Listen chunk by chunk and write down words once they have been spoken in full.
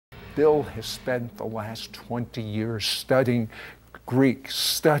Bill has spent the last 20 years studying Greek,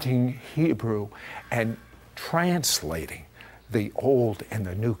 studying Hebrew, and translating the Old and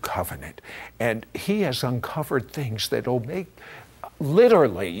the New Covenant. And he has uncovered things that will make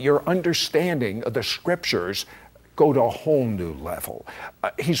literally your understanding of the Scriptures go to a whole new level.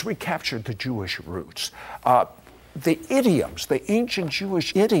 He's recaptured the Jewish roots. The idioms, the ancient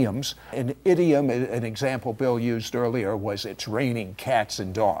Jewish idioms, an idiom, an example Bill used earlier was it's raining cats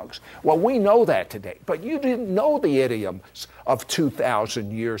and dogs. Well, we know that today, but you didn't know the idioms of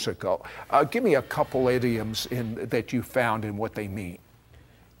 2,000 years ago. Give me a couple idioms that you found and what they mean.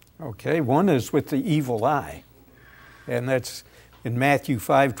 Okay, one is with the evil eye, and that's in Matthew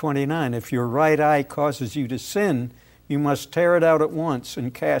 5:29. If your right eye causes you to sin, you must tear it out at once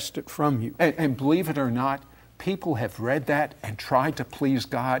and cast it from you. And believe it or not, people have read that and tried to please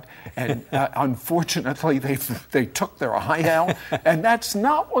God, and unfortunately, they took their eye out, and that's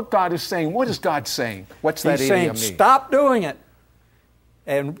not what God is saying. What is God saying? What's that idiom mean? He's saying, stop doing it.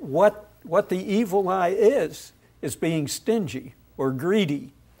 And what the evil eye is being stingy or greedy,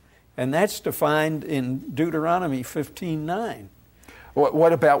 and that's defined in Deuteronomy 15:9.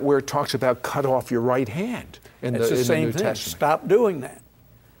 What about where it talks about cut off your right hand in the New Testament? Stop doing that.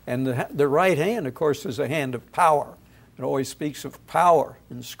 And the right hand, of course, is a hand of power. It always speaks of power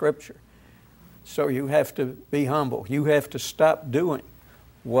in Scripture. So you have to be humble. You have to stop doing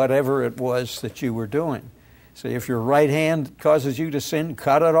whatever it was that you were doing. So if your right hand causes you to sin,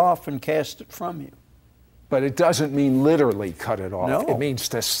 cut it off and cast it from you. But it doesn't mean literally cut it off. No. It means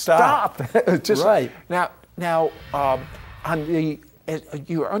to stop. Just, right. Now, on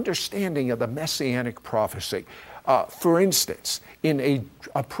your understanding of the Messianic prophecy, for instance, in a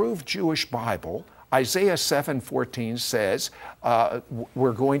approved Jewish Bible, Isaiah 7:14 says,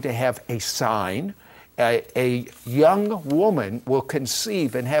 we're going to have a sign. A young woman will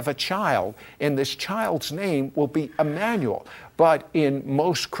conceive and have a child, and this child's name will be Emmanuel. But in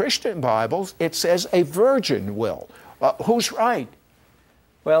most Christian Bibles, it says a virgin will. Who's right?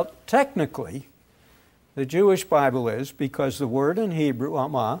 Well, technically, the Jewish Bible is, because the word in Hebrew,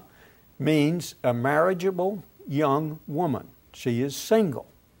 Amma, means a marriageable young woman. She is single.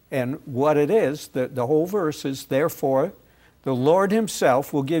 And what it is, the whole verse is, therefore, the Lord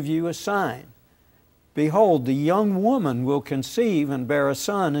himself will give you a sign. Behold, the young woman will conceive and bear a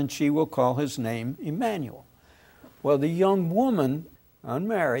son, and she will call his name Emmanuel. Well, the young woman,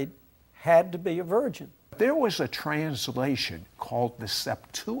 unmarried, had to be a virgin. There was a translation called the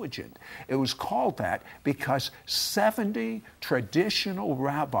Septuagint. It was called that because 70 traditional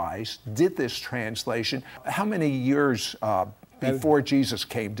rabbis did this translation. How many years before Jesus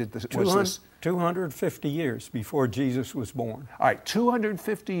came was this? 250 years before Jesus was born. All right,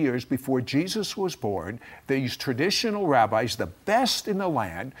 250 years before Jesus was born, these traditional rabbis, the best in the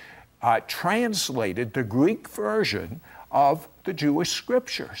land, translated the Greek version of the Jewish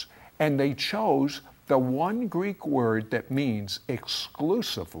scriptures. And they chose the one Greek word that means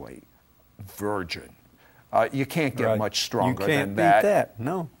exclusively virgin. You can't get much stronger than that. You can't beat that,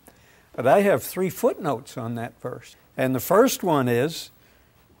 no. But I have 3 footnotes on that verse. And the first one is,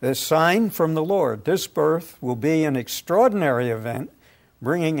 the sign from the Lord. This birth will be an extraordinary event,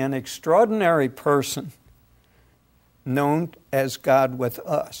 bringing an extraordinary person known as God with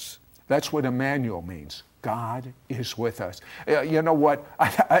us. That's what Emmanuel means. God is with us. You know what?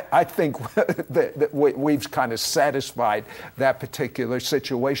 I think that we've kind of satisfied that particular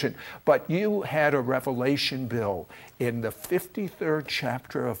situation. But you had a revelation, Bill, in the 53rd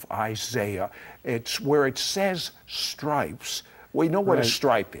chapter of Isaiah. It's where it says stripes. We know what a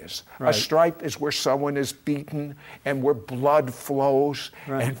stripe is. A stripe is where someone is beaten and where blood flows.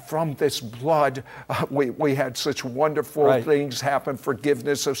 And from this blood, we had such wonderful things happen,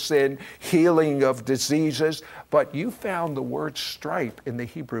 forgiveness of sin, healing of diseases. But you found the word stripe in the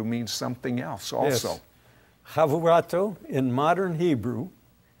Hebrew means something else also. Yes. Chavurato in modern Hebrew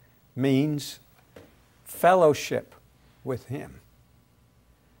means fellowship with him.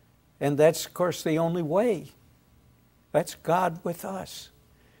 And that's, of course, the only way. That's God with us.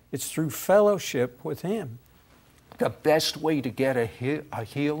 It's through fellowship with him. The best way to get a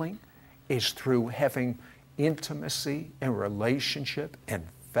healing is through having intimacy and relationship and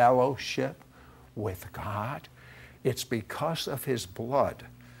fellowship with God. It's because of his blood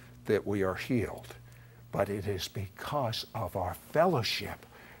that we are healed, but it is because of our fellowship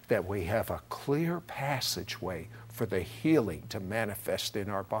that we have a clear passageway for the healing to manifest in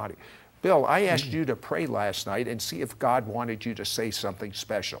our body. Bill, I asked you to pray last night and see if God wanted you to say something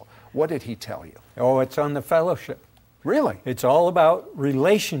special. What did he tell you? Oh, it's on the fellowship. Really? It's all about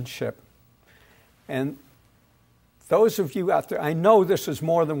relationship. And those of you out there, I know this is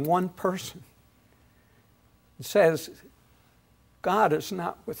more than one person. It says, God is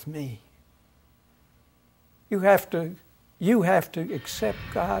not with me. You have to accept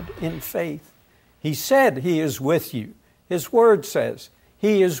God in faith. He said He is with you. His Word says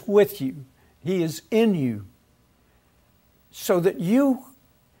He is with you. He is in you. So that you,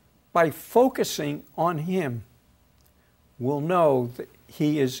 by focusing on Him, will know that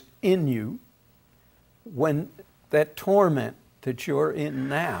He is in you when that torment that you're in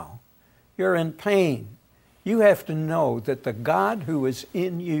now, you're in pain. You have to know that the God who is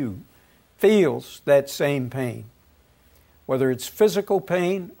in you feels that same pain. Whether it's physical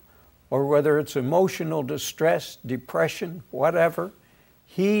pain or whether it's emotional distress, depression, whatever,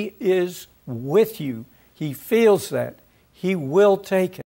 He is with you. He feels that. He will take it.